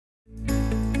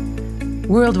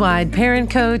Worldwide parent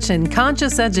coach and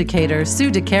conscious educator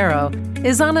Sue DeCaro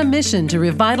is on a mission to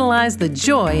revitalize the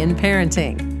joy in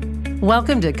parenting.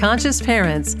 Welcome to Conscious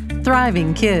Parents,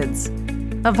 Thriving Kids,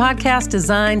 a podcast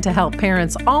designed to help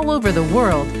parents all over the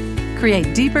world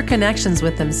create deeper connections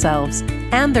with themselves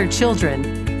and their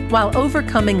children while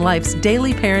overcoming life's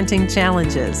daily parenting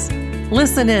challenges.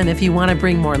 Listen in if you want to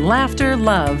bring more laughter,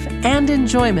 love, and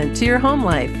enjoyment to your home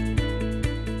life.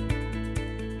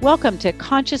 Welcome to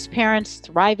Conscious Parents,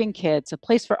 Thriving Kids, a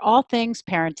place for all things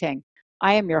parenting.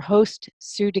 I am your host,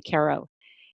 Sue DeCaro.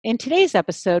 In today's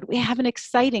episode, we have an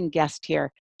exciting guest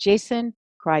here, Jason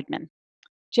Greidman.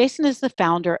 Jason is the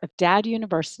founder of Dad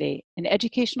University, an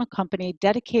educational company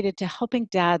dedicated to helping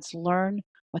dads learn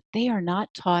what they are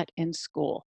not taught in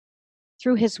school.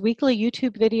 Through his weekly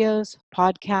YouTube videos,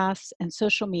 podcasts, and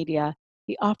social media,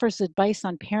 he offers advice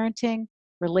on parenting,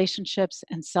 relationships,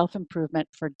 and self-improvement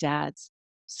for dads.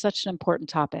 Such an important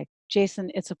topic. Jason,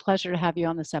 it's a pleasure to have you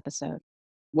on this episode.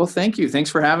 Well, thank you. Thanks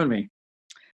for having me.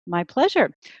 My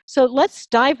pleasure. So let's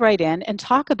dive right in and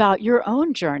talk about your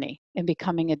own journey in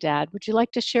becoming a dad. Would you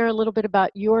like to share a little bit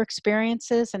about your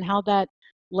experiences and how that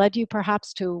led you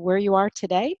perhaps to where you are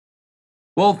today?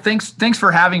 Well, thanks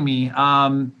for having me.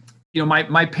 My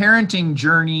parenting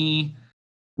journey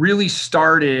really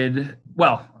started,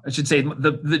 well, I should say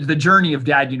the journey of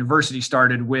Dad University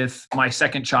started with my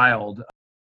second child.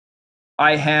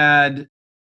 We had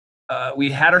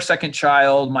our second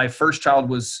child. My first child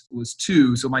was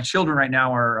 2. So my children right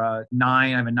now are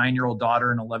 9. I have a 9-year-old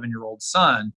daughter and an 11-year-old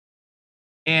son.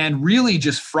 And really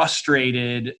just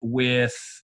frustrated with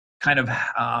kind of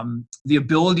the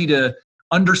ability to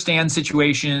understand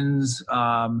situations.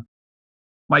 My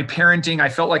parenting, I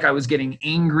felt like I was getting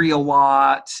angry a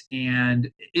lot.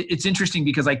 And it's interesting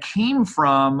because I came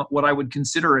from what I would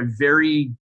consider a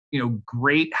very,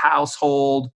 great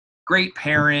household, great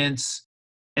parents.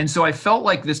 And so I felt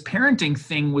like this parenting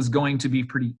thing was going to be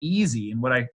pretty easy. And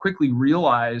what I quickly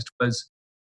realized was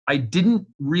I didn't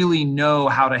really know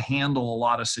how to handle a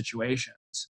lot of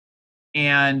situations.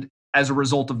 And as a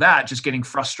result of that, just getting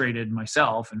frustrated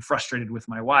myself and frustrated with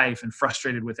my wife and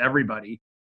frustrated with everybody,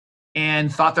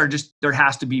 and thought there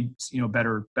has to be,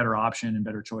 better option and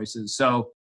better choices.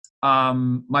 So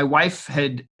my wife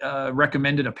had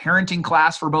recommended a parenting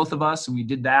class for both of us, and we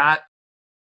did that.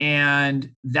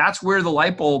 And that's where the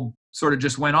light bulb sort of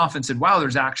just went off and said, wow,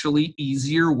 there's actually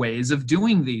easier ways of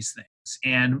doing these things.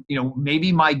 And,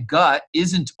 maybe my gut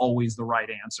isn't always the right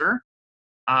answer.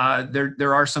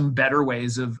 There are some better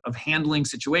ways of handling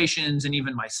situations and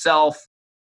even myself.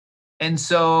 And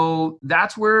so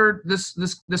that's where this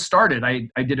started.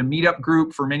 I did a meetup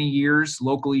group for many years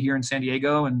locally here in San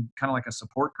Diego, and kind of like a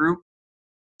support group.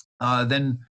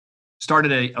 Then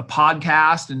started a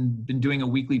podcast and been doing a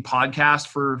weekly podcast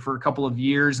for a couple of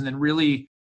years, and then really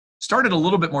started a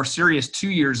little bit more serious 2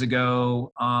 years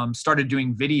ago. Started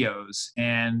doing videos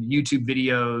and YouTube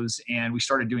videos, and we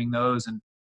started doing those. And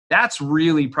that's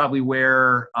really probably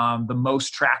where the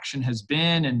most traction has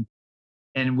been,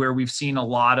 and where we've seen a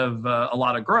lot of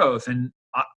growth. And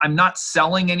I'm not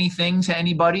selling anything to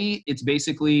anybody. It's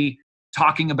basically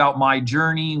talking about my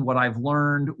journey, what I've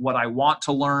learned, what I want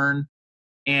to learn,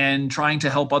 and trying to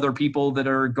help other people that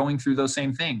are going through those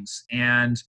same things.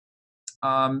 And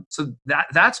so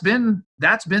that's been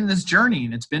this journey,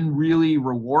 and it's been really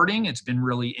rewarding. It's been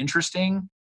really interesting.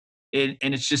 And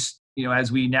it's just,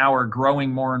 as we now are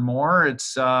growing more and more,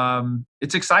 it's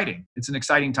exciting. It's an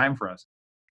exciting time for us.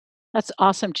 That's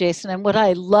awesome, Jason. And what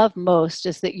I love most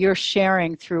is that you're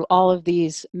sharing through all of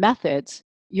these methods,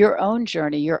 your own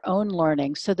journey, your own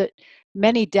learning, so that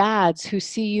many dads who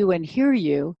see you and hear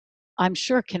you, I'm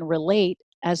sure, can relate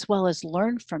as well as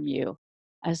learn from you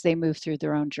as they move through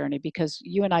their own journey. Because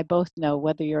you and I both know,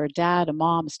 whether you're a dad, a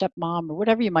mom, a stepmom, or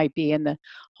whatever you might be in the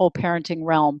whole parenting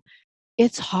realm,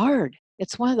 it's hard.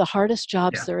 It's one of the hardest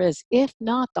jobs there is, if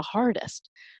not the hardest.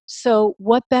 So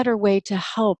what better way to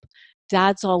help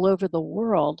dads all over the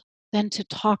world than to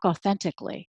talk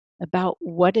authentically about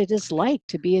what it is like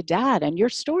to be a dad and your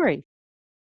story?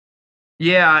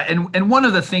 Yeah, and one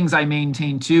of the things I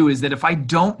maintain too is that if I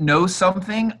don't know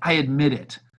something, I admit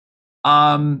it.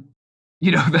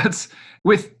 That's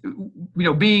with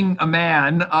being a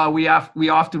man. We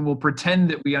often will pretend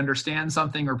that we understand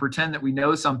something or pretend that we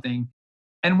know something.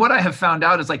 And what I have found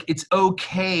out is, like, it's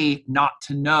okay not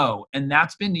to know, and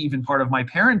that's been even part of my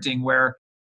parenting, where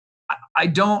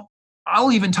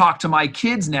I'll even talk to my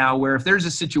kids now, where if there's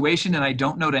a situation and I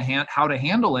don't know how to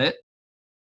handle it,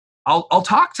 I'll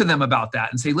talk to them about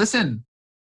that and say, listen,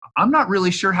 I'm not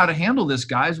really sure how to handle this,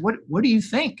 guys. What do you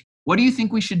think? What do you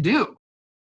think we should do?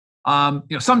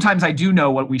 Sometimes I do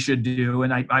know what we should do,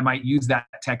 and I might use that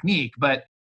technique, but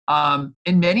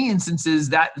in many instances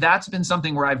that's been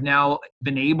something where I've now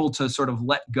been able to sort of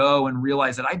let go and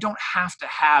realize that I don't have to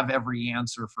have every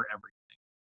answer for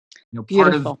everything.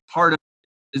 Beautiful. Part of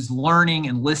is learning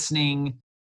and listening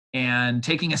and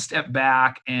taking a step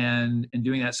back and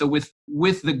doing that. So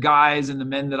with the guys and the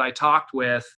men that I talked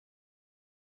with,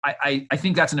 I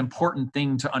think that's an important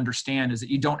thing to understand, is that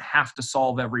you don't have to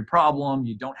solve every problem.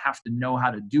 You don't have to know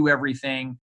how to do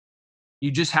everything. You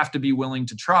just have to be willing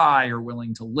to try, or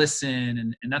willing to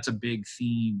listen. And that's a big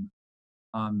theme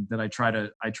that I try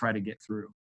to get through.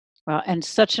 Well, and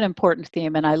such an important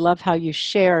theme. And I love how you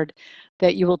shared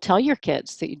that you will tell your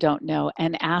kids that you don't know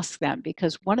and ask them,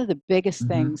 because one of the biggest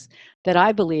Mm-hmm. things that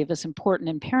I believe is important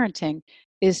in parenting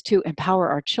is to empower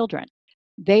our children.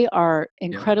 They are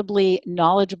Yep. incredibly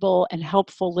knowledgeable and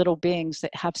helpful little beings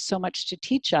that have so much to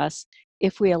teach us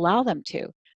if we allow them to.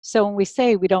 So when we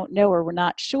say we don't know or we're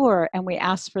not sure and we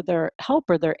ask for their help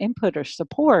or their input or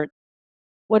support,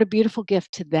 what a beautiful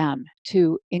gift to them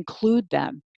to include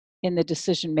them in the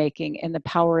decision making and the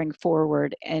powering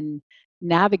forward and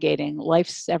navigating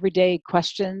life's everyday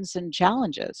questions and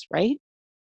challenges, right?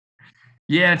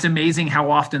 Yeah, it's amazing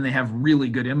how often they have really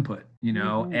good input,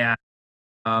 Hmm. and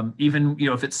even,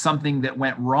 if it's something that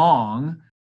went wrong,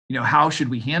 how should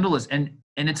we handle this? And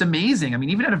it's amazing. I mean,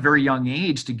 even at a very young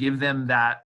age, to give them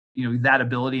that, that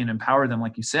ability and empower them,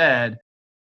 like you said,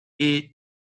 it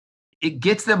it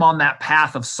gets them on that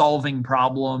path of solving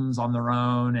problems on their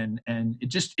own. And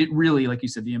it really, like you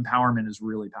said, the empowerment is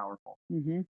really powerful.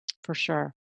 Hmm. For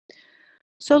sure.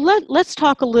 So let's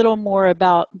talk a little more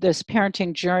about this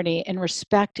parenting journey in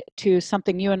respect to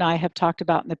something you and I have talked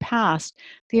about in the past,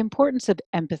 the importance of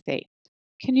empathy.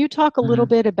 Can you talk a little Mhm.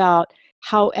 bit about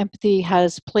how empathy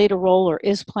has played a role or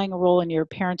is playing a role in your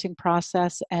parenting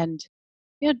process, and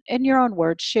in your own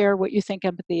words, share what you think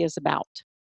empathy is about?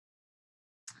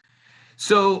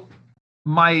 So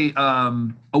my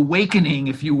awakening,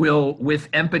 if you will, with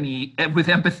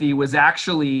empathy was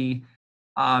actually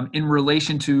in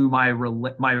relation to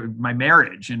my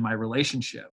marriage and my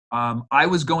relationship. I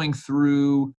was going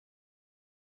through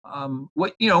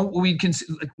what we can,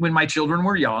 when my children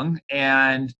were young,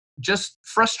 and just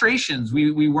frustrations.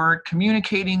 We weren't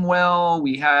communicating well.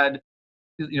 We had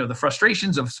the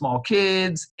frustrations of small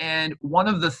kids. And one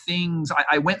of the things,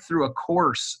 I went through a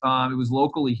course, it was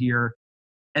locally here,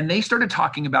 and they started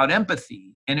talking about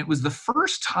empathy. And it was the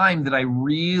first time that I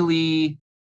really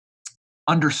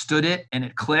understood it and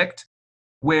it clicked,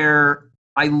 where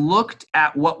I looked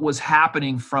at what was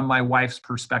happening from my wife's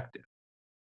perspective.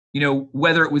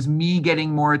 Whether it was me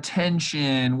getting more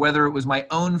attention, whether it was my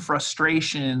own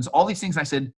frustrations, all these things. I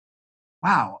said,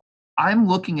 wow, I'm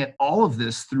looking at all of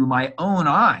this through my own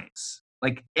eyes.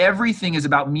 Like, everything is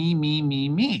about me, me, me,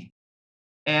 me.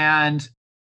 And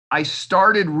I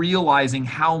started realizing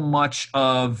how much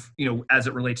of, as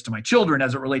it relates to my children,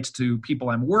 as it relates to people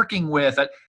I'm working with,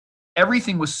 that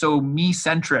everything was so me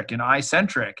centric and I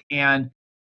centric. And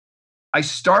I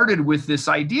started with this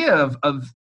idea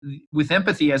of with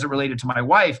empathy as it related to my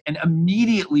wife, and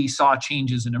immediately saw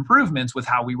changes and improvements with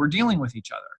how we were dealing with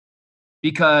each other.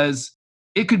 Because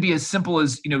it could be as simple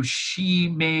as, she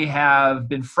may have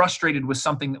been frustrated with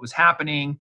something that was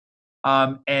happening,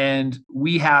 and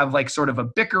we have like sort of a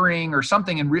bickering or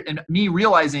something, and me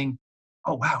realizing,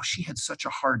 oh wow, she had such a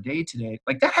hard day today.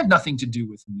 Like, that had nothing to do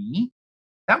with me.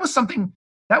 That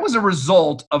was a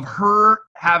result of her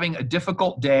having a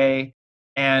difficult day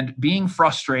and being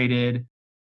frustrated.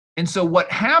 And so what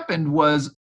happened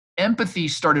was, empathy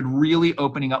started really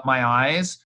opening up my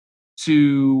eyes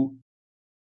to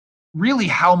really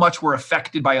how much we're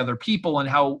affected by other people, and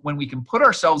how, when we can put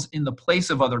ourselves in the place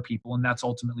of other people, and that's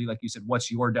ultimately, like you said,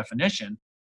 what's your definition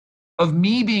of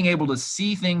me being able to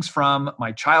see things from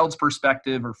my child's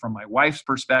perspective or from my wife's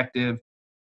perspective,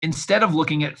 instead of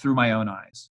looking at it through my own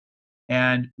eyes,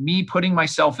 and me putting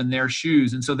myself in their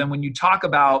shoes. And so then, when you talk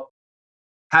about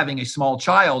having a small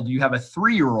child, you have a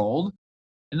 3-year-old,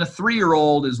 and the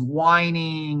 3-year-old is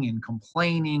whining and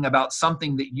complaining about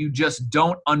something that you just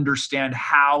don't understand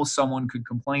how someone could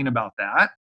complain about that,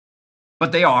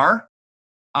 but they are.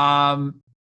 Um,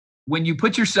 when you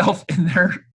put yourself in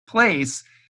their place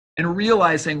and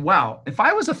realizing, wow, if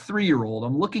I was a 3-year-old,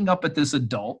 I'm looking up at this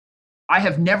adult. I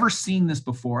have never seen this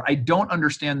before. I don't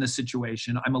understand this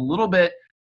situation. I'm a little bit,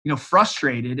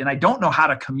 frustrated, and I don't know how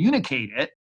to communicate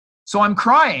it. So I'm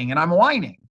crying and I'm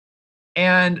whining.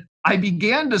 And I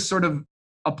began to sort of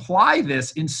apply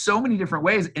this in so many different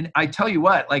ways. And I tell you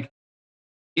what, like,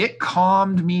 it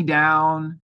calmed me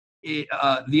down.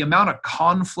 the amount of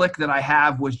conflict that I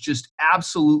have was just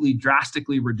absolutely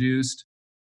drastically reduced.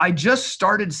 I just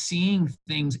started seeing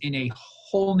things in a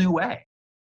whole new way.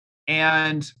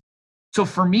 And so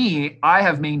for me, I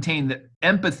have maintained that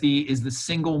empathy is the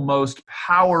single most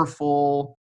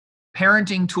powerful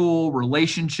parenting tool,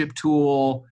 relationship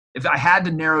tool. If I had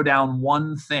to narrow down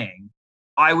one thing,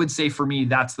 I would say for me,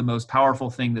 that's the most powerful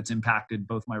thing that's impacted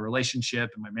both my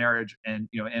relationship and my marriage and,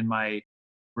 and my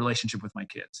relationship with my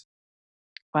kids.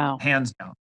 Wow. Hands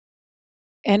down.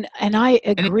 And I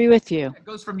agree with you. It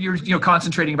goes from your,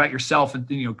 concentrating about yourself and,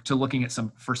 to looking at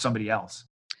for somebody else.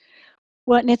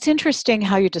 Well, and it's interesting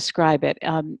how you describe it.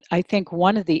 I think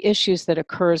one of the issues that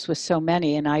occurs with so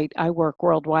many, and I work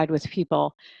worldwide with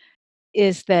people,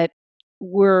 is that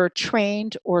we're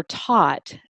trained or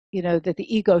taught, that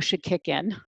the ego should kick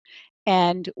in.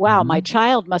 And wow, my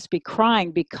child must be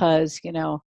crying because,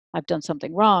 I've done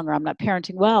something wrong, or I'm not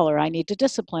parenting well, or I need to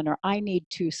discipline, or I need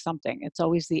to something. It's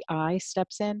always the I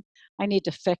steps in. I need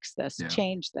to fix this,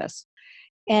 change this.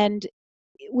 And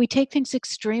we take things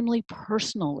extremely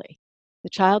personally. The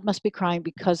child must be crying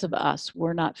because of us.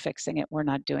 We're not fixing it. We're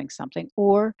not doing something.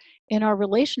 Or in our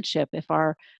relationship, if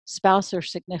our spouse or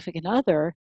significant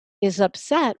other is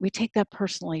upset, we take that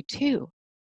personally too.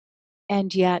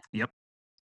 And yet,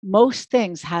 most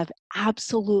things have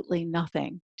absolutely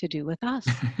nothing to do with us,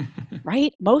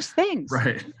 right? Most things.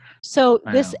 Right. So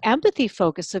this empathy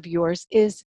focus of yours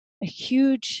is a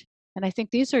huge, and I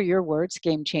think these are your words,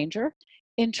 game changer,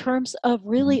 in terms of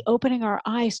really opening our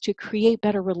eyes to create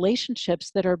better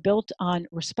relationships that are built on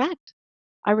respect.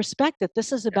 I respect that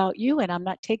this is about you and I'm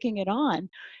not taking it on.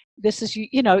 This is,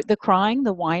 the crying,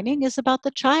 the whining is about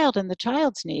the child and the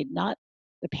child's need, not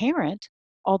the parent,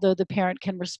 although the parent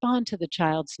can respond to the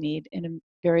child's need in a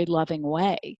very loving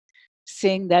way,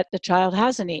 seeing that the child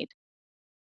has a need.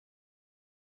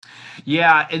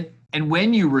 Yeah, and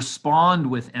when you respond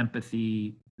with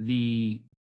empathy, the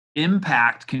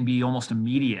impact can be almost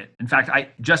immediate. In fact, I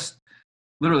just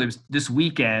literally, it was this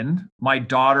weekend, my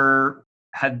daughter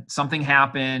had something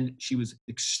happen. She was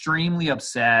extremely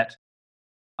upset.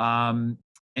 And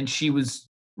she was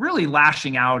really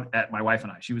lashing out at my wife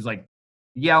and I. She was like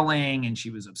yelling and she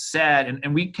was upset,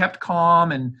 and we kept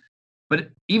calm, but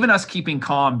even us keeping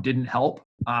calm didn't help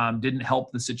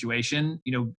the situation.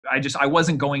 I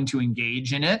wasn't going to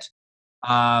engage in it.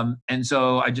 And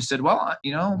so I just said, well,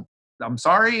 I'm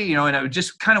sorry, and I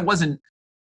just kind of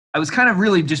I was kind of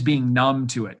really just being numb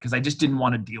to it because I just didn't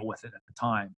want to deal with it at the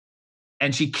time.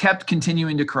 And she kept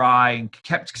continuing to cry and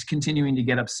kept continuing to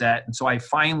get upset. And so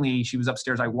she was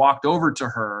upstairs. I walked over to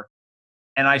her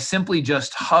and I simply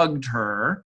just hugged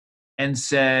her and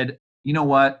said, you know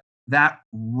what? That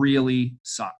really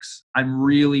sucks. I'm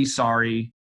really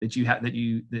sorry that you had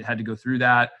to go through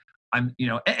that. And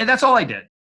that's all I did.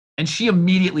 And she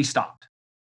immediately stopped.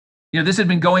 This had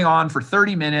been going on for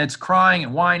 30 minutes, crying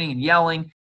and whining and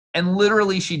yelling. And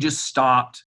literally she just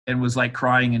stopped and was like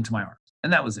crying into my arms.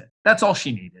 And that was it. That's all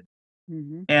she needed.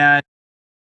 And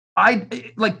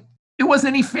it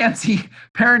wasn't any fancy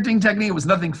parenting technique. It was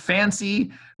nothing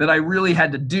fancy that I really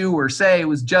had to do or say. It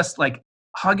was just like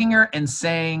hugging her and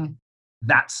saying,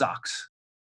 that sucks.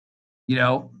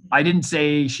 I didn't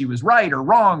say she was right or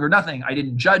wrong or nothing. I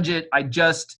didn't judge it. I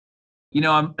just,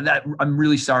 I'm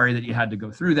really sorry that you had to go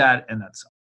through that. And that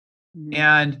sucks.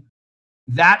 And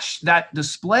that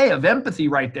display of empathy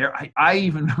right there, I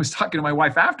even was talking to my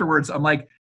wife afterwards. I'm like,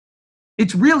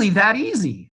 it's really that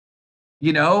easy.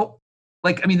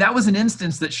 That was an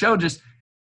instance that showed just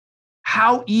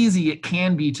how easy it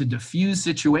can be to diffuse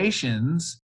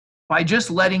situations by just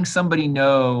letting somebody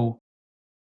know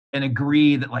and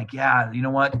agree that you know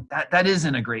what, that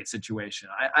isn't a great situation.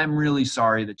 I'm really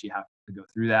sorry that you have to go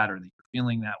through that or that you're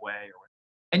feeling that way.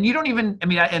 And you don't even,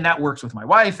 and that works with my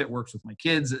wife, it works with my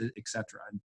kids, etc.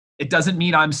 It doesn't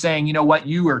mean I'm saying, you know what,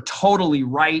 you are totally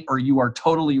right or you are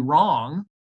totally wrong.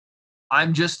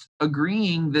 I'm just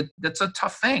agreeing that that's a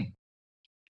tough thing,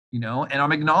 and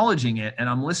I'm acknowledging it and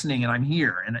I'm listening and I'm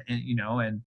here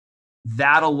and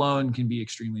that alone can be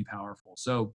extremely powerful.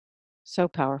 So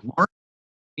powerful.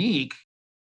 Technique,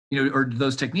 or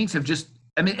those techniques have just,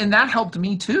 and that helped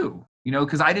me too,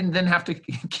 because I didn't then have to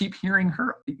keep hearing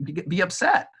her be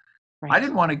upset. Right. I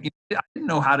didn't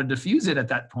know how to diffuse it at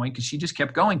that point because she just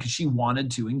kept going because she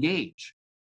wanted to engage.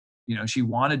 She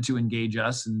wanted to engage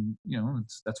us, and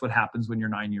that's what happens when you're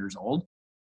 9 years old.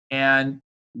 And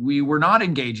we were not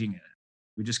engaging in it.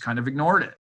 We just kind of ignored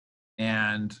it,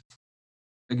 and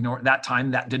that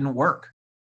time that didn't work.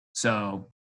 So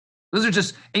those are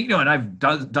just, and I've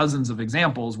dozens of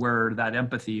examples where that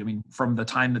empathy, from the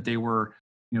time that they were,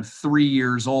 3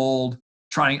 years old,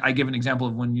 I give an example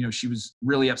of when, she was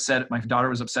really upset. My daughter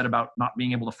was upset about not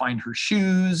being able to find her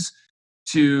shoes,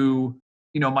 to,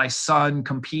 my son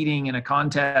competing in a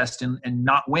contest and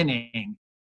not winning.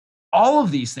 All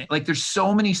of these things, like there's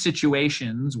so many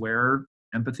situations where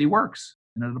empathy works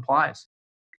and it applies.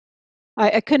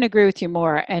 I couldn't agree with you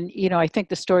more. And, I think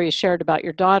the story you shared about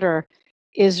your daughter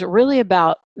is really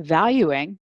about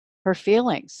valuing her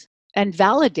feelings and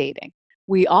validating.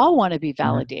 We all want to be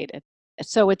validated.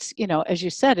 So it's, as you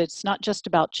said, it's not just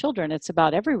about children, it's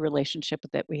about every relationship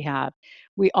that we have.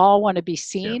 We all want to be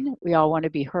seen, we all want to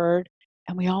be heard,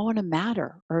 and we all want to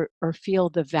matter or feel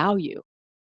the value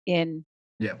in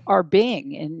our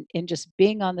being, in just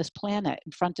being on this planet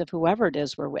in front of whoever it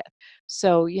is we're with.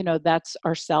 So, that's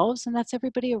ourselves and that's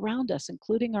everybody around us,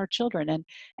 including our children,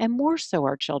 and more so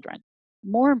our children.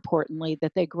 More importantly,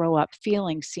 that they grow up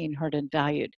feeling seen, heard, and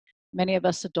valued. Many of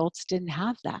us adults didn't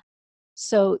have that.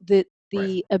 So the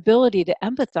ability to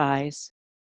empathize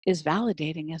is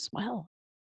validating as well.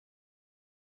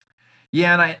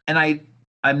 Yeah,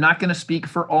 I'm not going to speak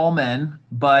for all men,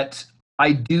 but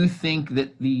I do think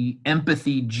that the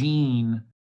empathy gene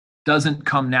doesn't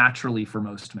come naturally for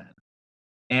most men.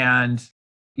 And,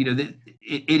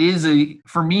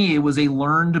 for me, it was a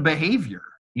learned behavior.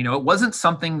 It wasn't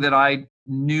something that I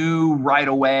knew right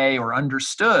away or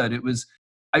understood.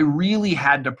 I really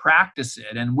had to practice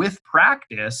it. And with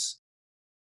practice,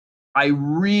 I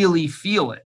really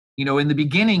feel it. In the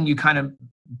beginning, you kind of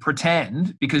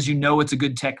pretend because it's a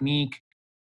good technique.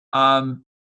 And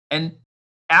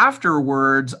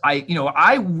afterwards,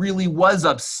 I really was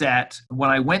upset when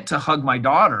I went to hug my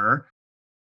daughter.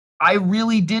 I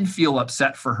really did feel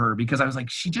upset for her because I was like,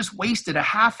 she just wasted a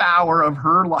half hour of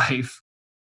her life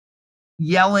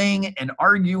yelling and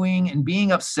arguing and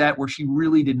being upset where she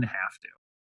really didn't have to.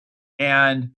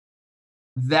 And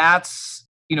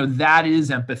that is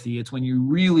empathy. It's when you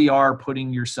really are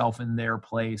putting yourself in their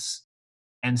place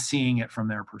and seeing it from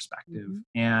their perspective.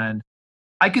 Mm-hmm. And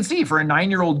I could see for a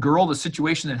 9-year-old girl, the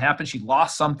situation that happened, she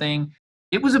lost something.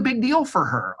 It was a big deal for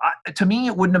her. To me,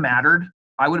 it wouldn't have mattered.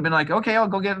 I would have been like, okay, I'll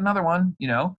go get another one,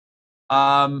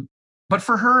 But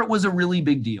for her, it was a really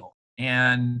big deal.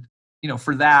 And,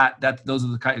 for those are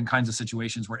the kinds of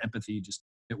situations where empathy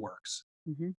it works.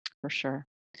 Mm-hmm, for sure.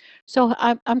 So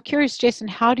I'm curious, Jason,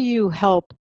 how do you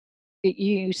help?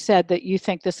 You said that you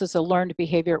think this is a learned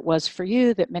behavior. It was for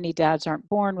you, that many dads aren't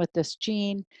born with this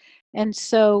gene. And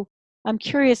so I'm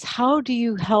curious, how do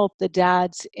you help the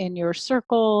dads in your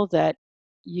circle that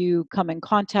you come in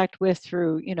contact with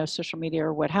through, social media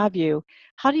or what have you?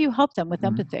 How do you help them with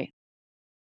empathy?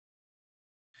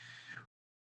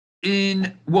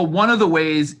 One of the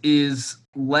ways is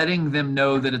letting them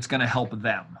know that it's going to help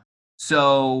them.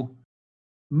 So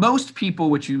most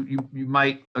people, which you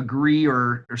might agree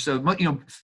or so,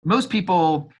 most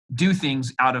people do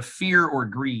things out of fear or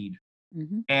greed.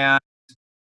 Mm-hmm. And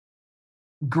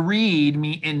greed,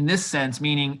 in this sense,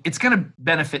 meaning it's going to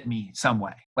benefit me some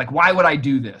way. Like, why would I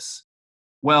do this?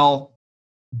 Well,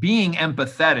 being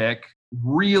empathetic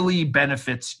really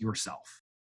benefits yourself.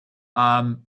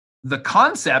 The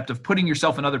concept of putting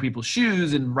yourself in other people's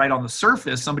shoes, and right on the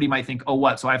surface, somebody might think, oh,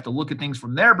 what? So I have to look at things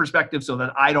from their perspective so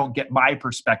that I don't get my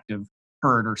perspective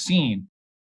heard or seen.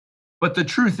 But the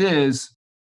truth is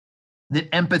that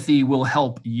empathy will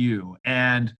help you.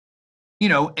 And,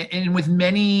 and with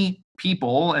many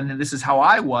people, and this is how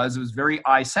I was, it was very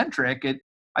I-centric.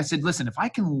 I said, listen, if I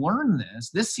can learn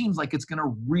this seems like it's going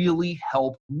to really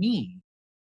help me.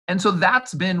 And so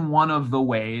that's been one of the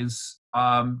ways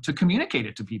to communicate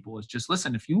it to people is just,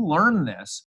 listen, if you learn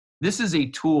this is a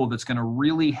tool that's going to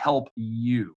really help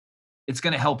you. It's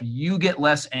going to help you get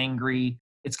less angry.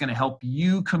 It's going to help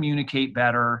you communicate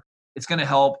better. It's going to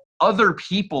help other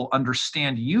people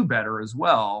understand you better as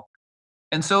well.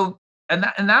 And so, and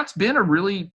that's been a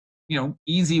really,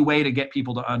 easy way to get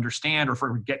people to understand or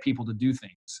for get people to do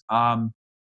things.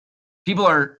 People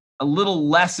are a little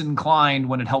less inclined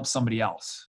when it helps somebody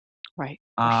else. Right.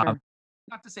 Sure.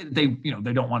 Not to say that they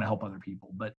don't want to help other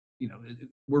people, but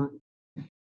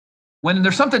when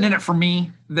there's something in it for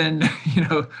me, then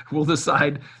we'll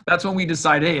decide. That's when we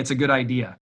decide, hey, it's a good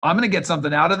idea. I'm going to get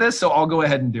something out of this, so I'll go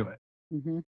ahead and do it.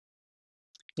 Mm-hmm.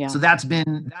 Yeah. So that's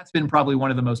been probably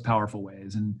one of the most powerful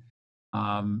ways, and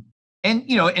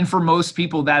for most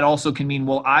people that also can mean,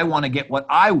 well, I want to get what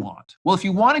I want. Well, if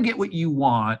you want to get what you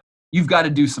want, you've got to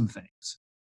do some things,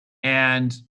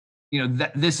 and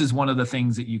this is one of the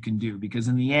things that you can do, because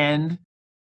in the end,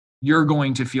 you're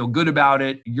going to feel good about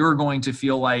it. You're going to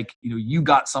feel like, you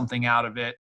got something out of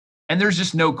it. And there's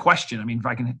just no question. I mean, if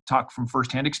I can talk from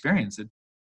firsthand experience, that,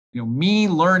 me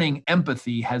learning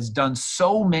empathy has done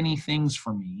so many things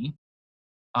for me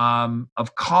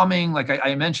of calming, like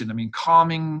I mentioned, I mean,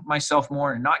 calming myself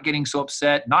more and not getting so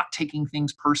upset, not taking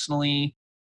things personally,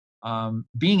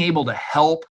 being able to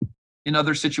help in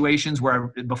other situations where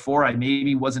before I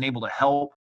maybe wasn't able to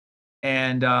help.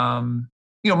 And,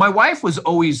 my wife was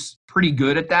always pretty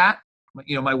good at that.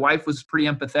 My wife was pretty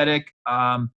empathetic.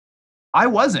 I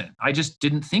wasn't. I just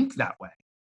didn't think that way.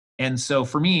 And so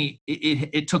for me,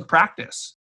 it took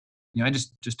practice. I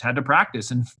just had to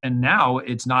practice. And now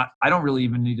it's not, I don't really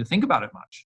even need to think about it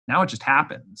much. Now it just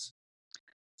happens.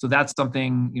 So that's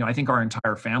something, I think our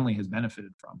entire family has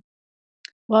benefited from.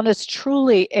 Well, and it's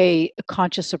truly a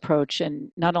conscious approach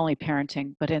in not only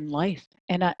parenting, but in life.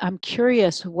 And I'm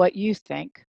curious what you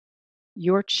think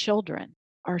your children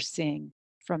are seeing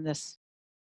from this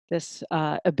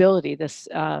ability, this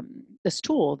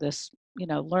tool, this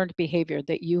learned behavior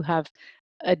that you have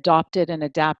adopted and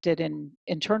adapted and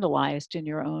internalized in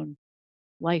your own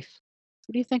life.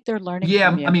 What do you think they're learning from Yeah,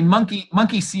 I you? mean,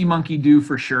 monkey see, monkey do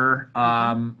for sure.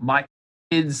 Mhm. My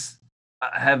kids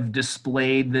have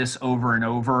displayed this over and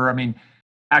over. I mean,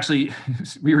 actually,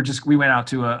 we went out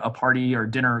to a party or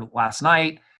dinner last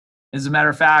night, as a matter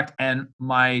of fact, and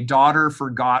my daughter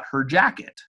forgot her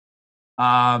jacket.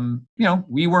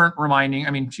 We weren't reminding. I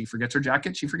mean, she forgets her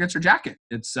jacket. She forgets her jacket.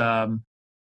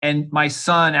 And my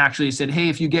son actually said, "Hey,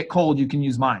 if you get cold, you can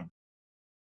use mine."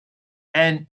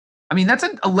 And I mean, that's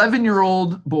an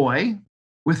 11-year-old boy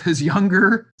with his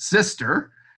younger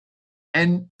sister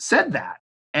and said that.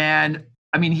 And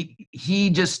I mean, he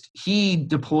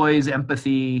deploys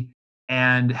empathy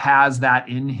and has that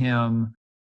in him.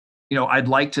 I'd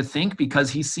like to think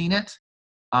because he's seen it.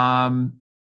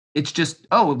 It's just,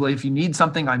 oh, well, if you need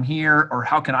something, I'm here, or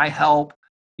how can I help?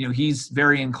 He's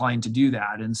very inclined to do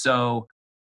that. And so,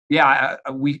 yeah,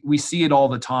 we see it all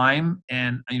the time,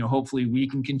 and hopefully we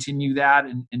can continue that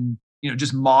and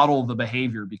just model the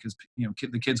behavior because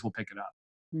the kids will pick it up.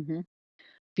 Mhm.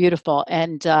 Beautiful.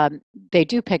 And they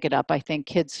do pick it up. I think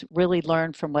kids really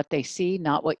learn from what they see,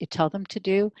 not what you tell them to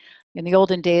do. In the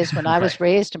olden days when I was Right.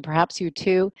 raised, and perhaps you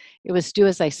too, it was do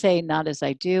as I say, not as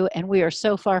I do. And we are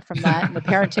so far from that in the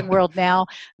parenting world now.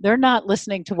 They're not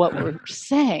listening to what we're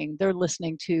saying, they're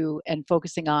listening to and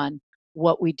focusing on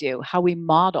what we do, how we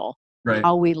model, Right.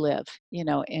 how we live,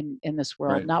 in this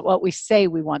world, Right. not what we say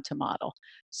we want to model.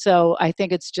 So I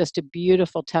think it's just a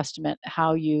beautiful testament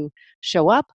how you show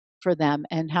up for them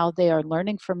and how they are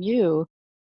learning from you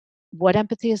what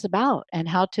empathy is about and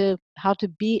how to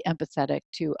be empathetic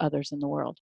to others in the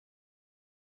world.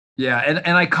 Yeah,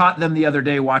 and I caught them the other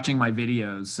day watching my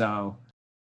videos, so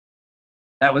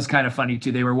that was kind of funny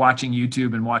too. They were watching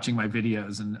YouTube and watching my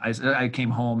videos, and I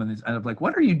came home and I'm like,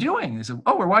 "What are you doing?" They said,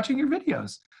 "Oh, we're watching your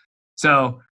videos."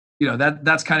 So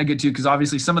that's kind of good too, because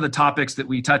obviously some of the topics that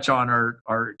we touch on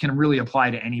are can really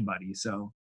apply to anybody.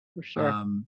 So For sure.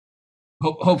 um,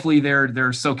 hopefully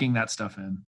they're soaking that stuff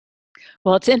in.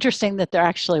 Well, it's interesting that they're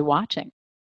actually watching.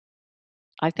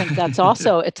 I think that's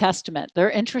also a testament. They're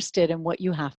interested in what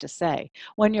you have to say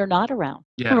when you're not around,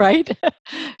 Yeah, right?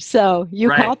 So you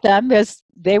right. caught them as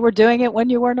they were doing it when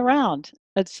you weren't around.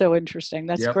 That's so interesting.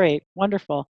 That's Yep. great.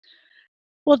 Wonderful.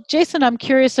 Well, Jason, I'm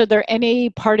curious, are there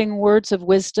any parting words of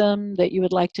wisdom that you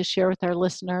would like to share with our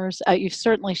listeners? You've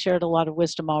certainly shared a lot of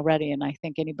wisdom already, and I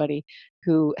think anybody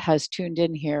who has tuned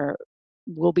in here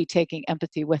will be taking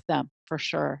empathy with them for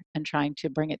sure and trying to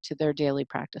bring it to their daily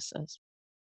practices.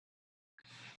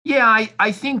 Yeah,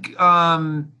 I think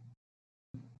on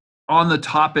the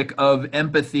topic of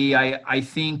empathy, I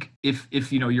think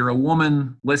if you're a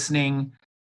woman listening,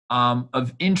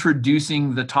 of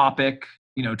introducing the topic,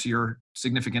 to your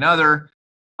significant other,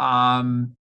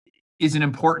 um, is an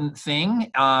important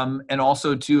thing, and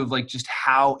also too of like just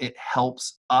how it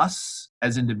helps us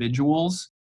as individuals,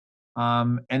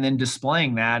 and then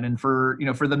displaying that, and for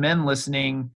the men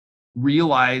listening,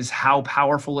 realize how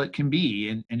powerful it can be,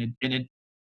 and it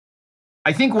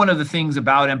I think one of the things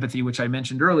about empathy, which I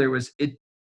mentioned earlier, was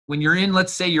when you're in,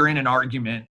 let's say you're in an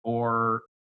argument, or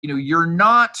you're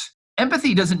not,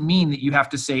 empathy doesn't mean that you have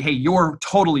to say, hey, you're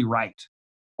totally right,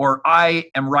 or I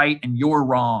am right and you're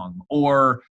wrong,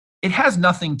 or it has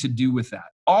nothing to do with that.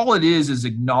 All it is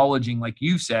acknowledging, like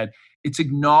you said, it's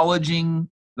acknowledging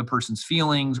the person's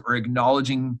feelings, or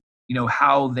acknowledging,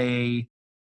 how they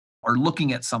are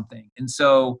looking at something. And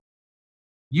so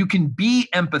you can be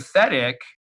empathetic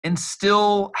and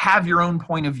still have your own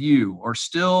point of view, or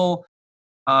still,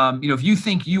 if you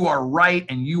think you are right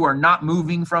and you are not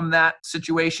moving from that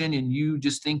situation and you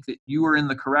just think that you are in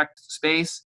the correct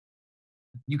space,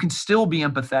 you can still be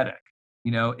empathetic.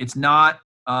 It's not,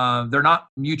 they're not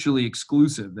mutually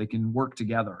exclusive. They can work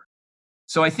together.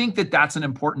 So I think that that's an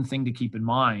important thing to keep in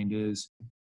mind is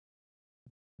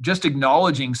just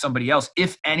acknowledging somebody else,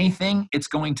 if anything, it's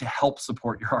going to help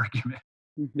support your argument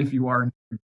Mhm. if you are.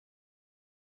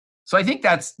 So I think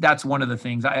that's one of the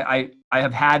things. I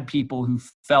have had people who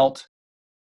felt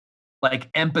like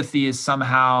empathy is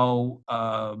somehow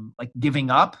like giving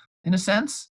up in a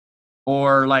sense,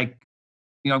 or like,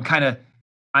 kind of,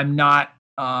 I'm not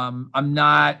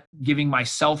giving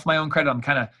myself my own credit. I'm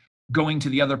kind of going to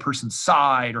the other person's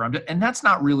side, and that's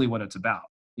not really what it's about.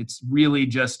 It's really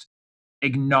just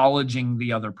acknowledging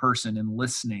the other person and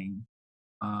listening.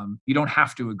 You don't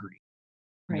have to agree.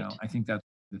 Right. I think that's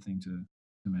the thing to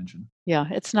mention. Yeah,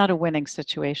 it's not a winning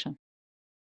situation.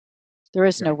 There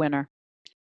is no Right. winner.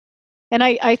 And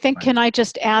I think, Right. can I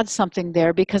just add something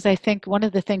there? Because I think one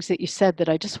of the things that you said that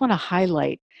I just want to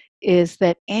highlight is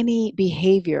that any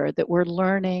behavior that we're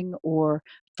learning or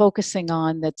focusing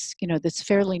on that's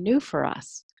fairly new for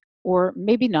us, or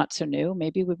maybe not so new,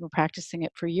 maybe we've been practicing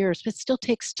it for years, but it still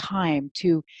takes time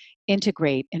to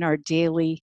integrate in our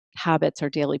daily habits, our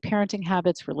daily parenting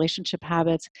habits, relationship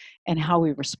habits, and how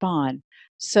we respond.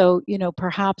 So,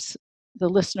 perhaps the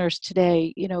listeners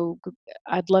today,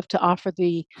 I'd love to offer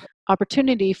the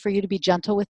opportunity for you to be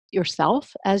gentle with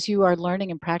yourself as you are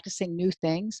learning and practicing new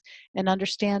things, and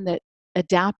understand that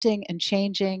adapting and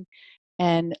changing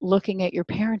and looking at your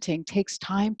parenting takes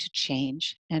time to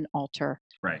change and alter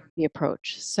Right. the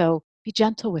approach. So be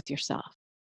gentle with yourself,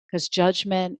 because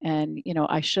judgment and,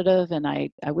 I should have and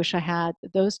I wish I had,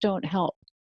 those don't help.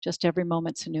 Just every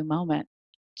moment's a new moment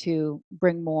to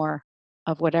bring more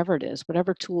of whatever it is,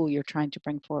 whatever tool you're trying to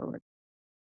bring forward.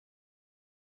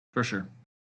 For sure.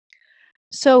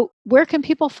 So, where can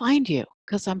people find you?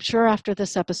 Because I'm sure after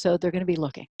this episode, they're going to be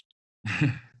looking.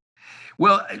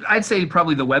 Well, I'd say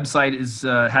probably the website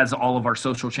has all of our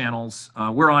social channels.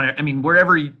 We're on it. I mean,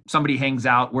 wherever somebody hangs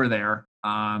out, we're there.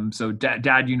 So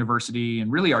Dad University,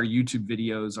 and really our YouTube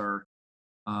videos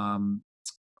um,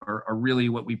 are really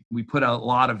what we put a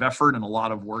lot of effort and a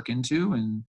lot of work into,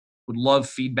 and would love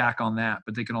feedback on that.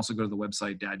 But they can also go to the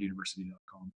website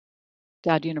daduniversity.com.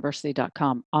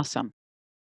 daduniversity.com. Awesome.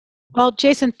 Well,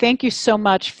 Jason, thank you so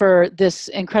much for this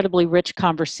incredibly rich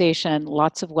conversation.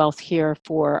 Lots of wealth here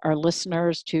for our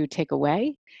listeners to take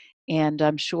away. And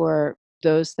I'm sure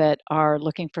those that are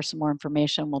looking for some more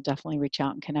information will definitely reach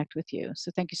out and connect with you.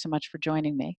 So thank you so much for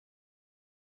joining me.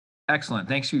 Excellent.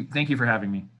 Thank you for having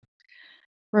me.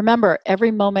 Remember,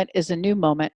 every moment is a new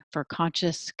moment for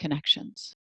conscious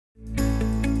connections.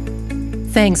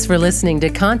 Thanks for listening to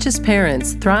Conscious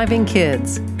Parents, Thriving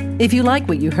Kids. If you like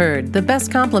what you heard, the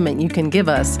best compliment you can give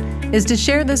us is to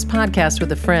share this podcast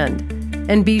with a friend.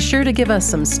 And be sure to give us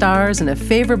some stars and a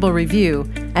favorable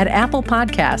review at Apple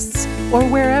Podcasts or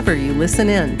wherever you listen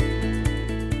in.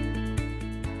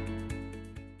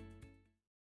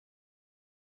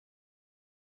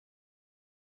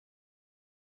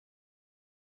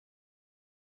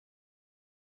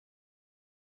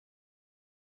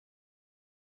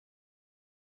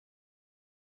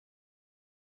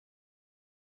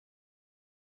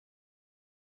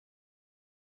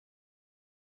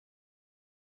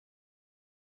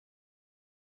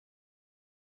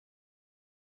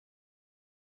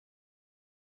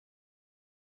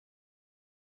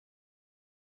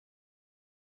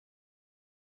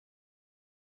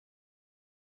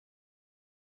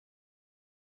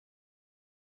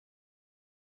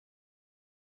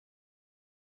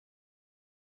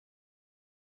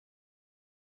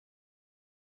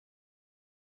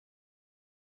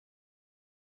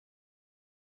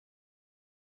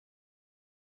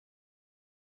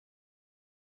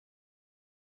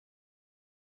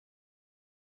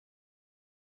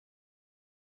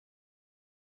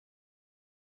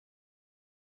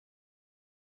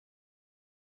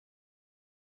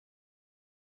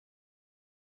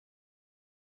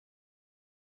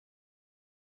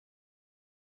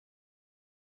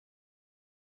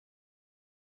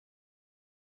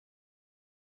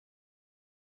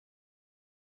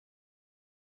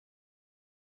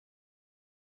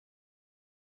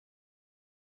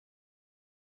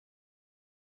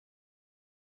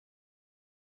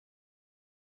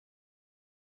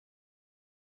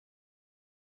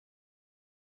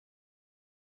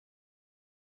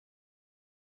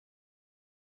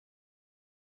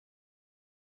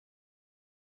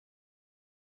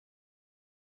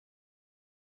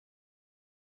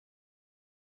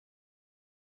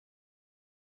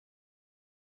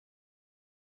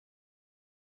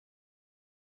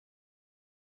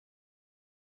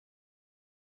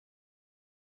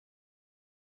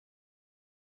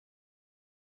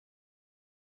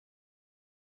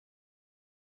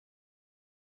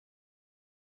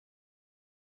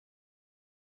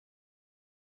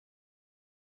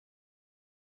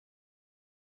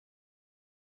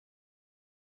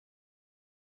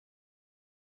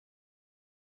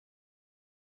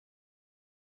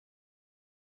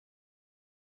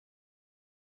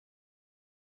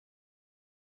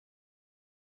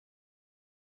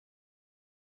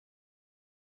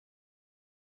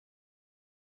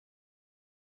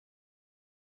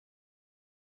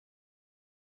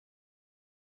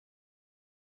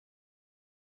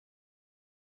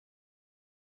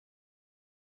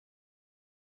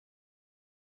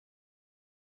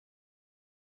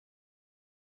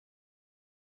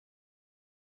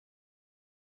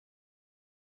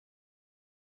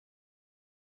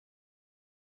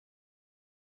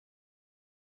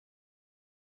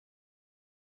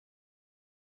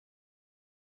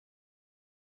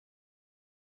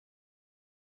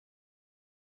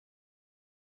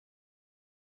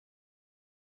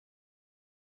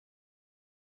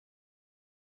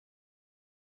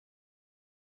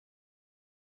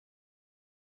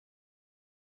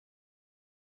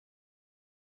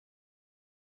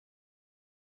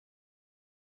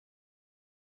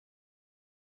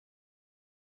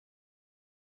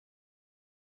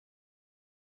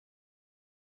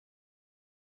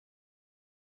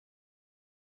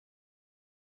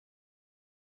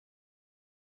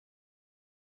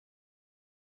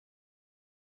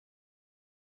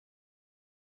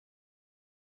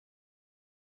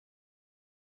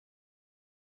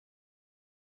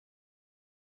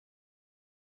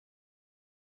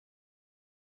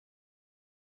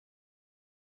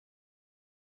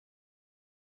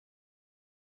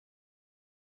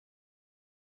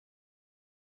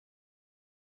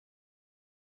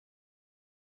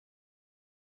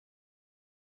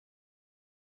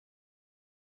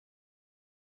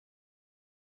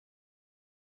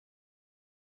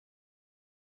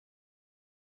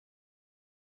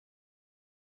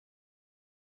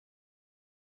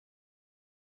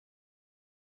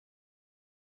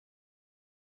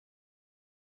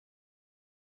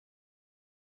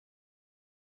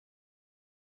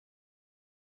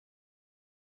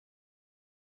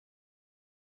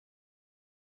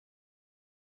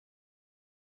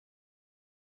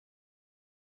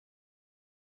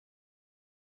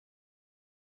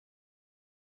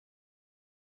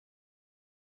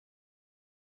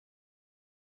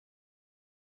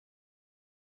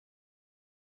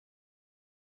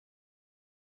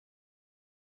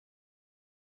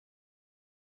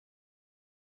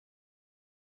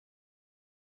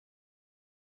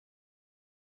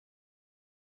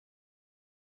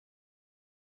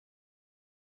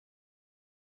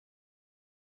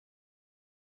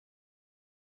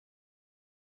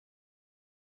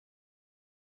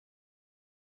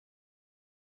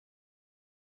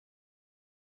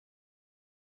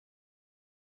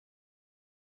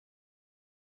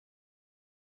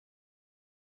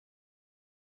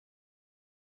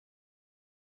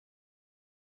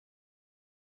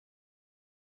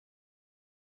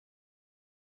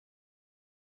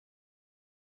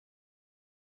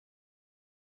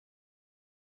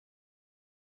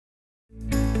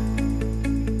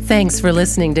 Thanks for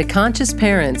listening to Conscious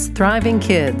Parents, Thriving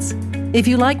Kids. If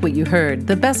you like what you heard,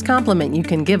 the best compliment you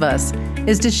can give us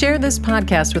is to share this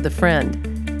podcast with a friend.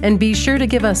 And be sure to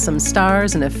give us some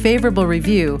stars and a favorable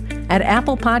review at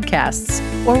Apple Podcasts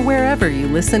or wherever you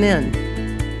listen in.